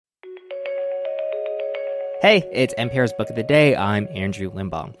Hey, it's NPR's Book of the Day. I'm Andrew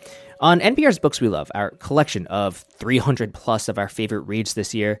Limbong. On NPR's Books We Love, our collection of 300 plus of our favorite reads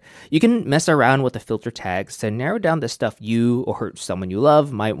this year, you can mess around with the filter tags to narrow down the stuff you or someone you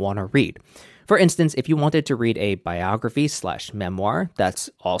love might want to read. For instance, if you wanted to read a biography/memoir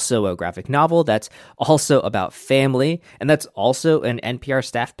that's also a graphic novel, that's also about family, and that's also an NPR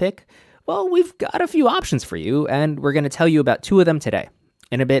staff pick, well, we've got a few options for you, and we're going to tell you about two of them today.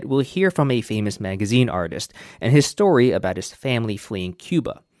 In a bit, we'll hear from a famous magazine artist and his story about his family fleeing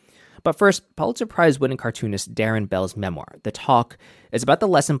Cuba. But first, Pulitzer Prize-winning cartoonist Darren Bell's memoir, The Talk, is about the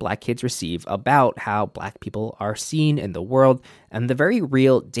lesson Black kids receive about how Black people are seen in the world and the very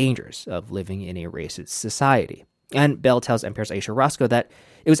real dangers of living in a racist society. And Bell tells NPR's Aisha Roscoe that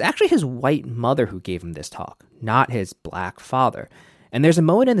it was actually his white mother who gave him this talk, not his Black father. And there's a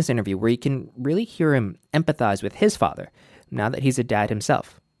moment in this interview where you can really hear him empathize with his father, now that he's a dad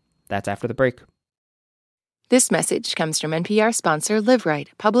himself. That's after the break. This message comes from NPR sponsor Live Right,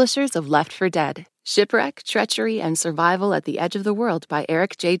 publishers of Left for Dead: Shipwreck, Treachery, and Survival at the Edge of the World by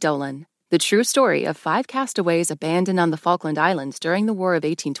Eric J. Dolan. The true story of 5 castaways abandoned on the Falkland Islands during the War of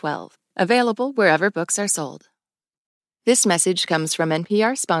 1812. Available wherever books are sold. This message comes from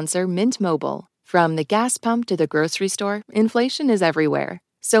NPR sponsor Mint Mobile. From the gas pump to the grocery store, inflation is everywhere.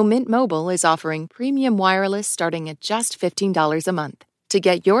 So Mint Mobile is offering premium wireless starting at just $15 a month. To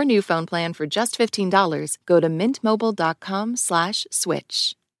get your new phone plan for just $15, go to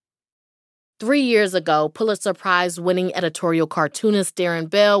mintmobile.com/switch. 3 years ago, Pulitzer Prize-winning editorial cartoonist Darren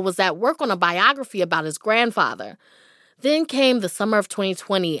Bell was at work on a biography about his grandfather. Then came the summer of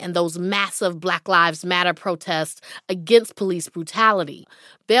 2020 and those massive Black Lives Matter protests against police brutality.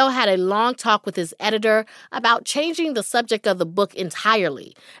 Bell had a long talk with his editor about changing the subject of the book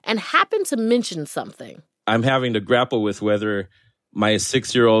entirely and happened to mention something. I'm having to grapple with whether my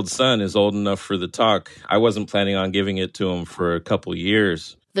 6-year-old son is old enough for the talk. I wasn't planning on giving it to him for a couple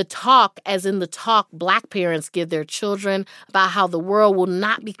years. The talk, as in the talk Black parents give their children about how the world will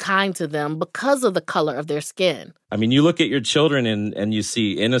not be kind to them because of the color of their skin. I mean, you look at your children and you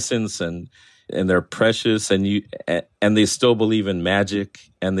see innocence and they're precious and they still believe in magic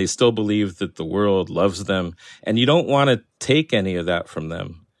and they still believe that the world loves them. And you don't want to take any of that from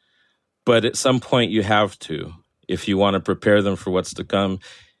them. But at some point you have to, if you want to prepare them for what's to come,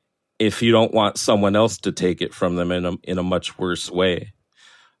 if you don't want someone else to take it from them in a much worse way.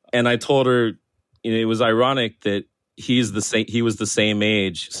 And I told her, it was ironic that he was the same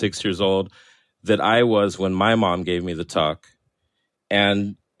age, 6 years old, that I was when my mom gave me the talk.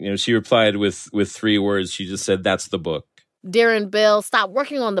 And, she replied with 3 words. She just said, "That's the book." Darren Bell stopped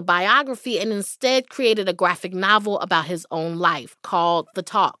working on the biography and instead created a graphic novel about his own life called The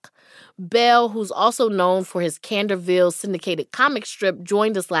Talk. Bell, who's also known for his Canterville syndicated comic strip,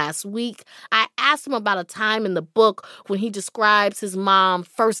 joined us last week. I asked him about a time in the book when he describes his mom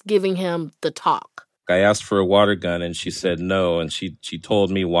first giving him the talk. I asked for a water gun and she said no, and she told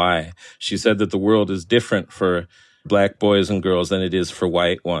me why. She said that the world is different for Black boys and girls than it is for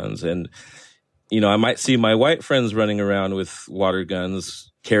white ones. And, I might see my white friends running around with water guns,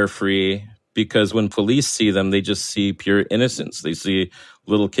 carefree, because when police see them, they just see pure innocence. They see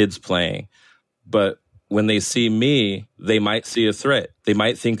little kids playing. But when they see me, they might see a threat. They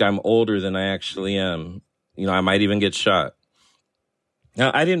might think I'm older than I actually am. I might even get shot.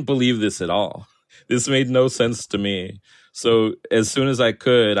 Now, I didn't believe this at all. This made no sense to me. So as soon as I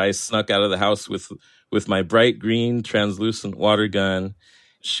could, I snuck out of the house with my bright green translucent water gun,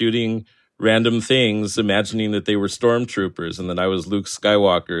 shooting random things, imagining that they were stormtroopers and that I was Luke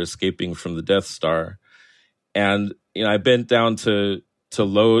Skywalker escaping from the Death Star. And, I bent down to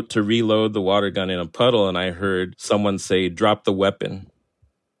reload the water gun in a puddle, and I heard someone say, "Drop the weapon."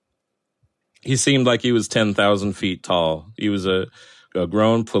 He seemed like he was 10,000 feet tall. He was a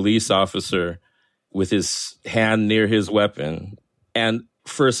grown police officer with his hand near his weapon. And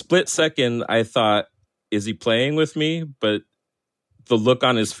for a split second, I thought, is he playing with me? But the look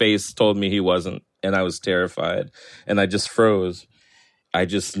on his face told me he wasn't, and I was terrified, and I just froze. I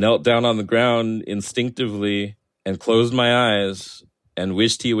just knelt down on the ground instinctively and closed my eyes and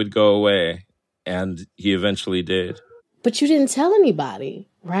wished he would go away, and he eventually did. But you didn't tell anybody,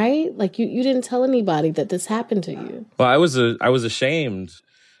 right? Like you didn't tell anybody that this happened to you. Well, I was ashamed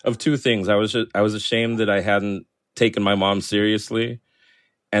of 2 things. I was ashamed that I hadn't taken my mom seriously,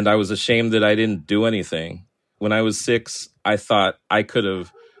 and I was ashamed that I didn't do anything. When I was 6, I thought I could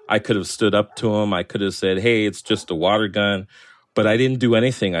have stood up to him. I could have said, "Hey, it's just a water gun," but I didn't do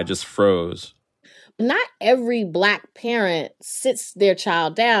anything. I just froze. not every Black parent sits their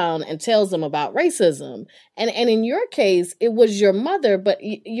child down and tells them about racism. And in your case, it was your mother, but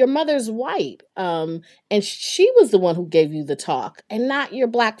your mother's white. And she was the one who gave you the talk and not your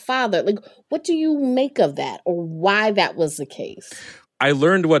Black father. Like, what do you make of that, or why that was the case? I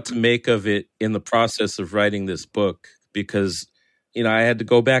learned what to make of it in the process of writing this book because, I had to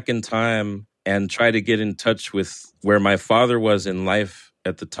go back in time and try to get in touch with where my father was in life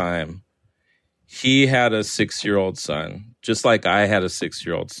at the time. He had a 6-year-old son, just like I had a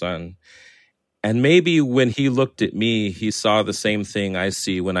 6-year-old son. And maybe when he looked at me, he saw the same thing I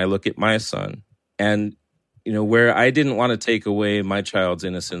see when I look at my son. And, where I didn't want to take away my child's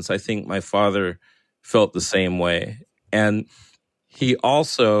innocence, I think my father felt the same way. And he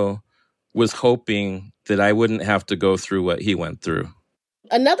also was hoping that I wouldn't have to go through what he went through.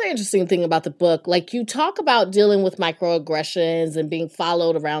 Another interesting thing about the book, like you talk about dealing with microaggressions and being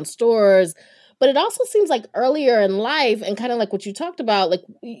followed around stores, but it also seems like earlier in life, and kind of like what you talked about, like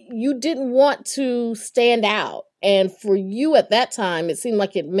you didn't want to stand out. And for you at that time, it seemed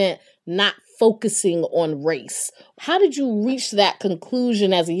like it meant not focusing on race. How did you reach that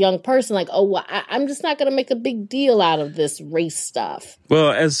conclusion as a young person? Like, I'm just not going to make a big deal out of this race stuff.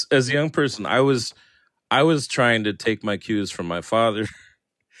 Well, as a young person, I was trying to take my cues from my father.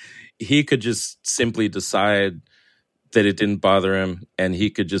 He could just simply decide that it didn't bother him and he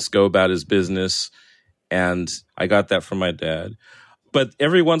could just go about his business. And I got that from my dad. But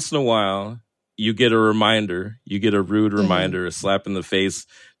every once in a while, you get a reminder, you get a rude reminder, a slap in the face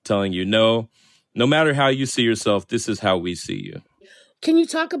telling you, no matter how you see yourself, this is how we see you. Can you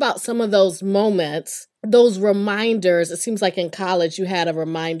talk about some of those moments, those reminders? It seems like in college you had a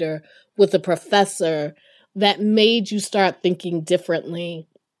reminder with a professor that made you start thinking differently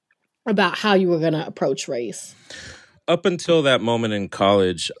about how you were going to approach race. Up until that moment in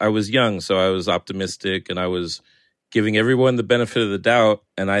college, I was young, so I was optimistic and I was giving everyone the benefit of the doubt.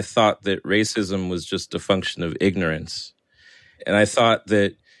 And I thought that racism was just a function of ignorance. And I thought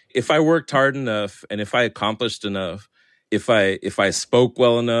that if I worked hard enough and if I accomplished enough, if I spoke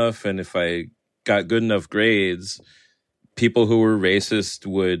well enough and if I got good enough grades, people who were racist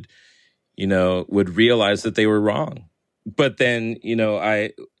would realize that they were wrong. But then,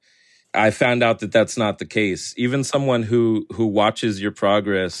 I found out that that's not the case. Even someone who watches your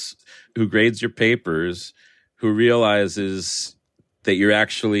progress, who grades your papers, who realizes that you're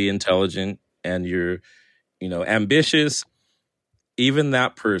actually intelligent and you're, ambitious, even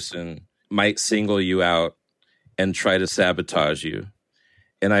that person might single you out and try to sabotage you.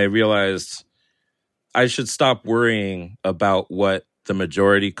 And I realized I should stop worrying about what the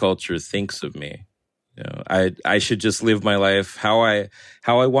majority culture thinks of me. I should just live my life how I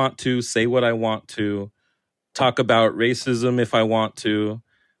want to, say what I want to, talk about racism if I want to,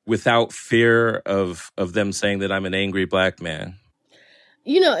 without fear of them saying that I'm an angry Black man.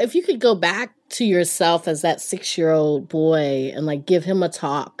 If you could go back to yourself as that 6-year-old boy and like give him a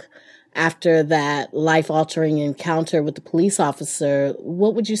talk after that life-altering encounter with the police officer,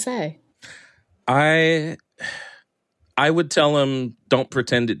 what would you say? I would tell him, don't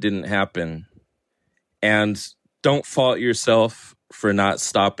pretend it didn't happen. And don't fault yourself for not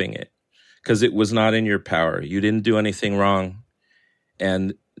stopping it, because it was not in your power. You didn't do anything wrong,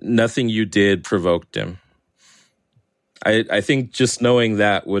 and nothing you did provoked him. I think just knowing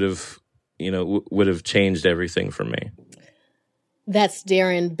that would have changed everything for me. That's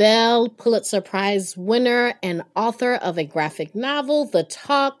Darren Bell, Pulitzer Prize winner and author of a graphic novel, The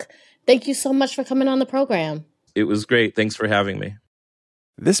Talk. Thank you so much for coming on the program. It was great. Thanks for having me.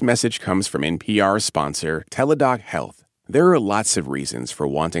 This message comes from NPR sponsor Teladoc Health. There are lots of reasons for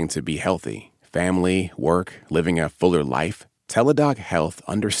wanting to be healthy. Family, work, living a fuller life. Teladoc Health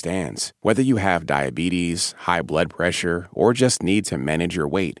understands. Whether you have diabetes, high blood pressure, or just need to manage your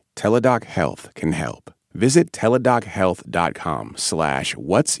weight, Teladoc Health can help. Visit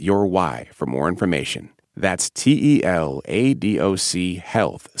teladochealth.com/whatsyourwhy for more information. That's TELADOC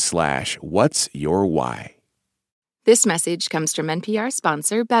health/whatsyourwhy. This message comes from NPR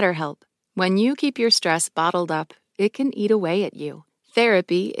sponsor BetterHelp. When you keep your stress bottled up, it can eat away at you.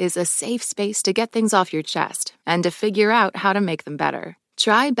 Therapy is a safe space to get things off your chest and to figure out how to make them better.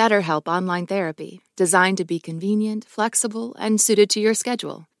 Try BetterHelp Online Therapy, designed to be convenient, flexible, and suited to your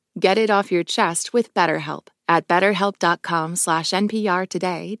schedule. Get it off your chest with BetterHelp at betterhelp.com/NPR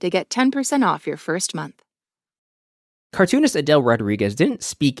today to get 10% off your first month. Cartoonist Adele Rodriguez didn't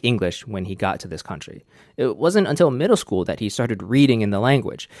speak English when he got to this country. It wasn't until middle school that he started reading in the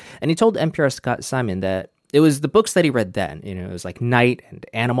language. And he told NPR's Scott Simon that it was the books that he read then, it was like Night and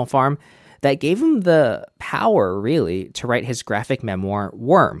Animal Farm, that gave him the power, really, to write his graphic memoir,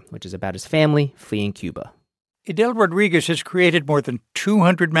 Worm, which is about his family fleeing Cuba. Edel Rodriguez has created more than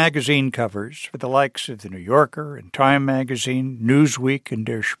 200 magazine covers for the likes of The New Yorker and Time Magazine, Newsweek, and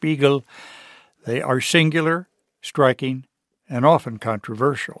Der Spiegel. They are singular, striking, and often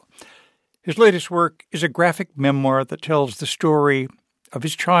controversial. His latest work is a graphic memoir that tells the story of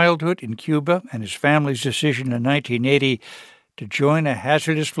his childhood in Cuba and his family's decision in 1980 to join a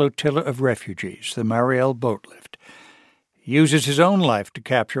hazardous flotilla of refugees, the Mariel boat lift. He uses his own life to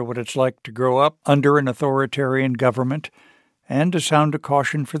capture what it's like to grow up under an authoritarian government and to sound a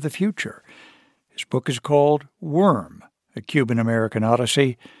caution for the future. His book is called Worm, A Cuban-American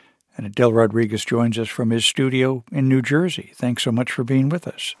Odyssey, and Edel Rodriguez joins us from his studio in New Jersey. Thanks so much for being with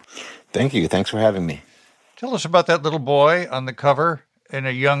us. Thank you. Thanks for having me. Tell us about that little boy on the cover in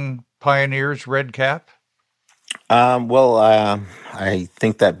a young pioneer's red cap. I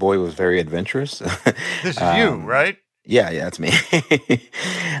think that boy was very adventurous. This is you, right? Yeah, that's me.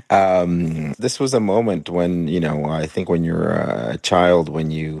 This was a moment when, I think when you're a child,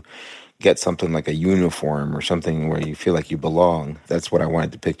 when you get something like a uniform or something where you feel like you belong, that's what I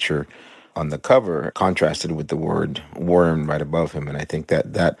wanted to picture on the cover, contrasted with the word worm right above him. And I think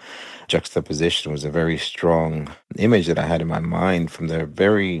that juxtaposition was a very strong image that I had in my mind from the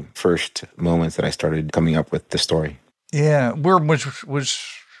very first moments that I started coming up with the story. Yeah, worm was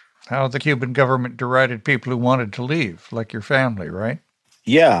how the Cuban government derided people who wanted to leave, like your family, right?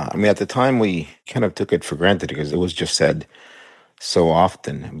 Yeah, I mean, at the time we kind of took it for granted because it was just said so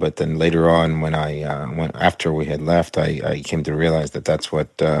often. But then later on, when after we had left, I came to realize that that's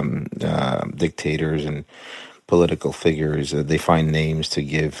what dictators and political figures, they find names to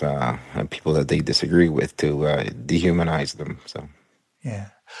give people that they disagree with to dehumanize them. So, yeah.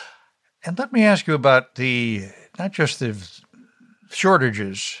 And let me ask you about not just the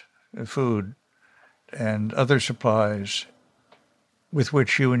shortages of food and other supplies with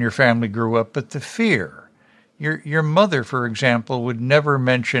which you and your family grew up, but the fear. Your mother, for example, would never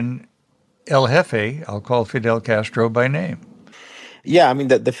mention El Jefe, I'll call Fidel Castro by name. Yeah, I mean,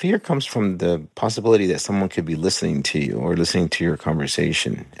 the fear comes from the possibility that someone could be listening to you or listening to your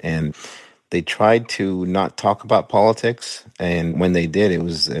conversation. And they tried to not talk about politics. And when they did, it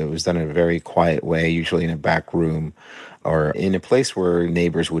was done in a very quiet way, usually in a back room or in a place where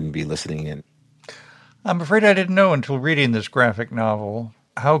neighbors wouldn't be listening in. I'm afraid I didn't know until reading this graphic novel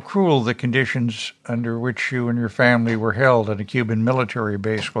how cruel the conditions under which you and your family were held at a Cuban military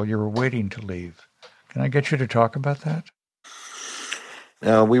base while you were waiting to leave. Can I get you to talk about that?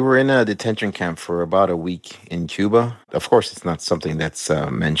 We were in a detention camp for about a week in Cuba. Of course, it's not something that's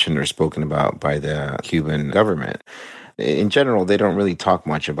mentioned or spoken about by the Cuban government. In general, they don't really talk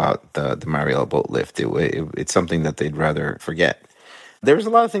much about the Mariel boat lift. It's something that they'd rather forget. There's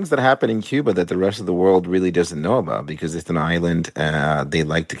a lot of things that happen in Cuba that the rest of the world really doesn't know about because it's an island. They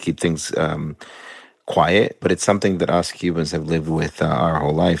like to keep things quiet, but it's something that us Cubans have lived with our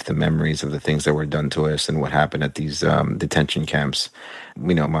whole life, the memories of the things that were done to us and what happened at these detention camps.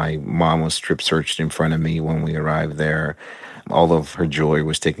 My mom was strip searched in front of me when we arrived there. All of her jewelry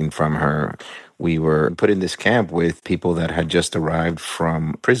was taken from her. We were put in this camp with people that had just arrived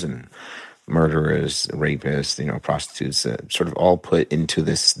from prison. Murderers, rapists, prostitutes, sort of all put into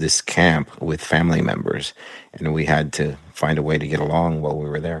this camp with family members. And we had to find a way to get along while we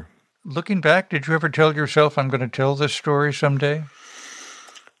were there. Looking back, did you ever tell yourself, I'm going to tell this story someday?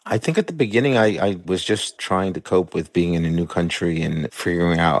 I think at the beginning, I was just trying to cope with being in a new country and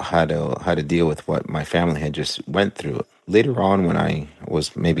figuring out how to deal with what my family had just went through. Later on, when I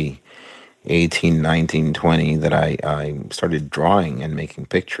was maybe 18, 19, 20, that I started drawing and making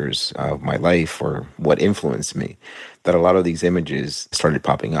pictures of my life or what influenced me, that a lot of these images started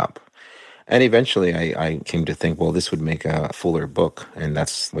popping up. And eventually I came to think, well, this would make a fuller book. And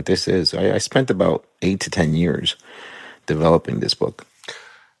that's what this is. I spent about 8 to 10 years developing this book.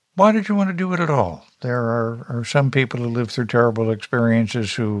 Why did you want to do it at all? There are some people who live through terrible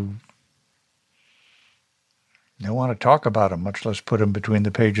experiences who don't want to talk about them, much less put them between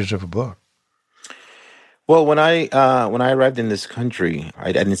the pages of a book. Well, when I arrived in this country,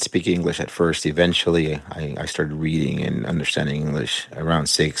 I didn't speak English at first. Eventually, I started reading and understanding English around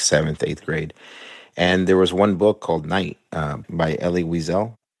 6th, 7th, 8th grade. And there was one book called Night by Elie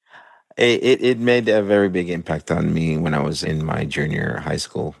Wiesel. It made a very big impact on me when I was in my junior high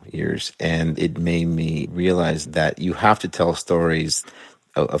school years. And it made me realize that you have to tell stories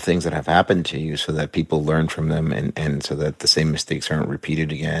of things that have happened to you so that people learn from them and so that the same mistakes aren't repeated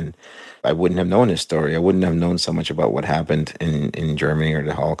again. I wouldn't have known his story. I wouldn't have known so much about what happened in Germany or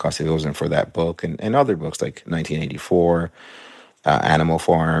the Holocaust if it wasn't for that book and other books like 1984, Animal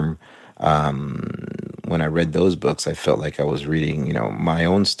Farm. When I read those books, I felt like I was reading, my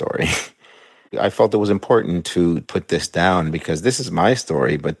own story. I felt it was important to put this down because this is my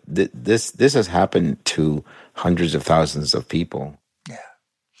story, but this has happened to hundreds of thousands of people.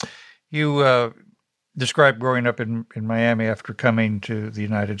 Yeah. You described growing up in Miami after coming to the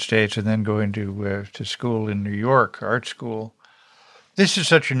United States and then going to school in New York, art school. This is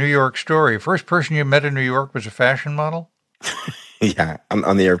such a New York story. First person you met in New York was a fashion model? Yeah,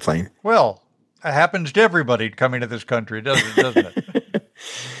 on the airplane. Well, it happens to everybody coming to this country, doesn't it?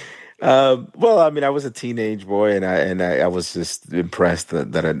 Well, I mean, I was a teenage boy, and I was just impressed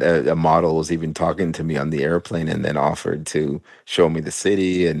that a model was even talking to me on the airplane, and then offered to show me the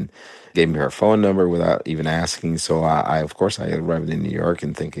city and gave me her phone number without even asking. So of course, I arrived in New York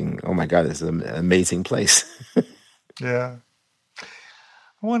and thinking, oh my God, this is an amazing place. Yeah.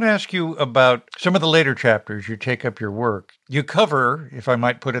 I want to ask you about some of the later chapters. You take up your work. You cover, if I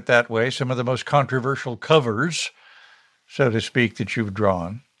might put it that way, some of the most controversial covers, so to speak, that you've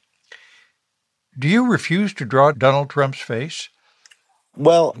drawn. Do you refuse to draw Donald Trump's face?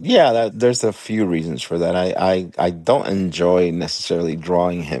 Well, yeah, there's a few reasons for that. I don't enjoy necessarily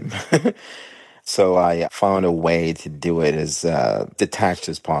drawing him. So I found a way to do it as detached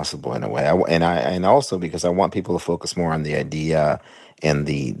as possible in a way. And also because I want people to focus more on the idea and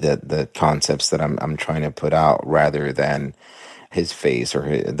the concepts that I'm trying to put out rather than his face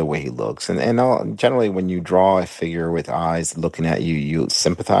or the way he looks. And generally, when you draw a figure with eyes looking at you, you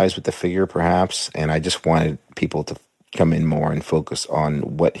sympathize with the figure perhaps. And I just wanted people to come in more and focus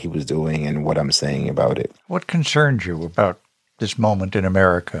on what he was doing and what I'm saying about it. What concerns you about this moment in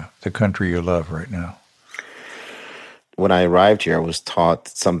America, the country you love right now? When I arrived here, I was taught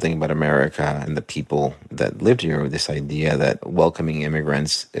something about America and the people that lived here, this idea that welcoming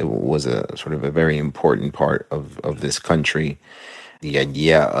immigrants was a sort of a very important part of this country. The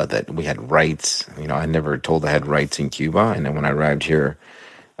idea that we had rights, I never told I had rights in Cuba. And then when I arrived here,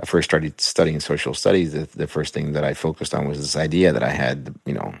 I first started studying social studies. The first thing that I focused on was this idea that I had,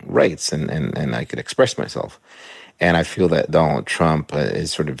 rights and I could express myself. And I feel that Donald Trump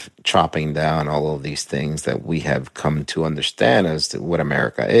is sort of chopping down all of these things that we have come to understand as to what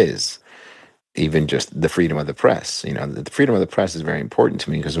America is. Even just the freedom of the press. The freedom of the press is very important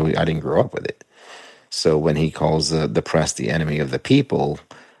to me because I didn't grow up with it. So when he calls the press the enemy of the people,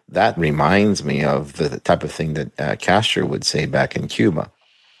 that reminds me of the type of thing that Castro would say back in Cuba.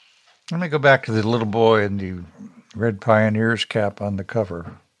 Let me go back to the little boy in the red Pioneers cap on the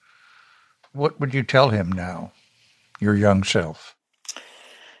cover. What would you tell him now? Your young self?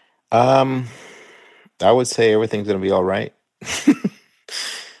 I would say everything's going to be all right.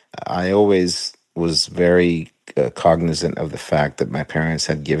 I always was very cognizant of the fact that my parents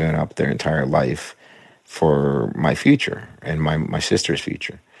had given up their entire life for my future and my sister's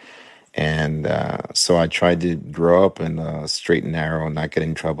future. And so I tried to grow up in straight and narrow, not get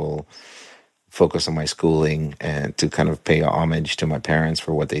in trouble, focus on my schooling, and to kind of pay homage to my parents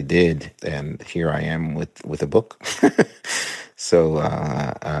for what they did. And here I am with a book. So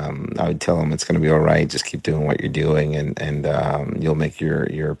I would tell them it's going to be all right. Just keep doing what you're doing, and you'll make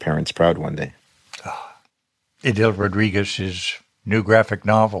your parents proud one day. Idil Rodriguez's new graphic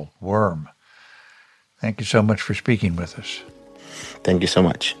novel, Worm. Thank you so much for speaking with us. Thank you so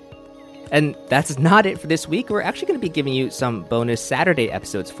much. And that's not it for this week. We're actually going to be giving you some bonus Saturday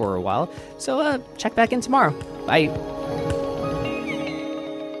episodes for a while. So check back in tomorrow. Bye.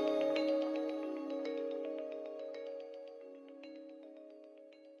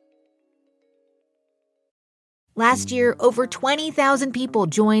 Last year, over 20,000 people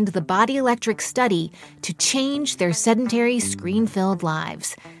joined the Body Electric study to change their sedentary, screen-filled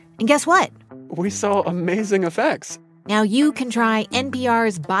lives. And guess what? We saw amazing effects. Now you can try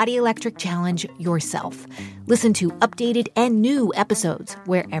NPR's Body Electric Challenge yourself. Listen to updated and new episodes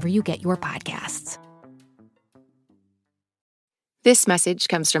wherever you get your podcasts. This message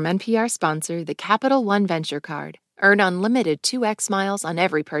comes from NPR sponsor, the Capital One Venture Card. Earn unlimited 2x miles on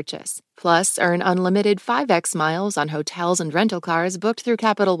every purchase. Plus, earn unlimited 5x miles on hotels and rental cars booked through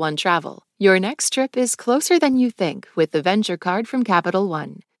Capital One Travel. Your next trip is closer than you think with the Venture Card from Capital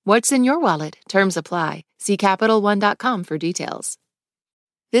One. What's in your wallet? Terms apply. See CapitalOne.com for details.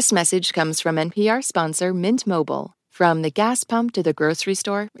 This message comes from NPR sponsor Mint Mobile. From the gas pump to the grocery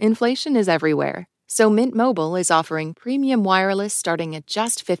store, inflation is everywhere. So Mint Mobile is offering premium wireless starting at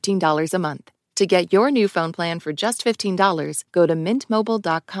just $15 a month. To get your new phone plan for just $15, go to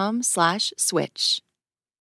mintmobile.com/switch.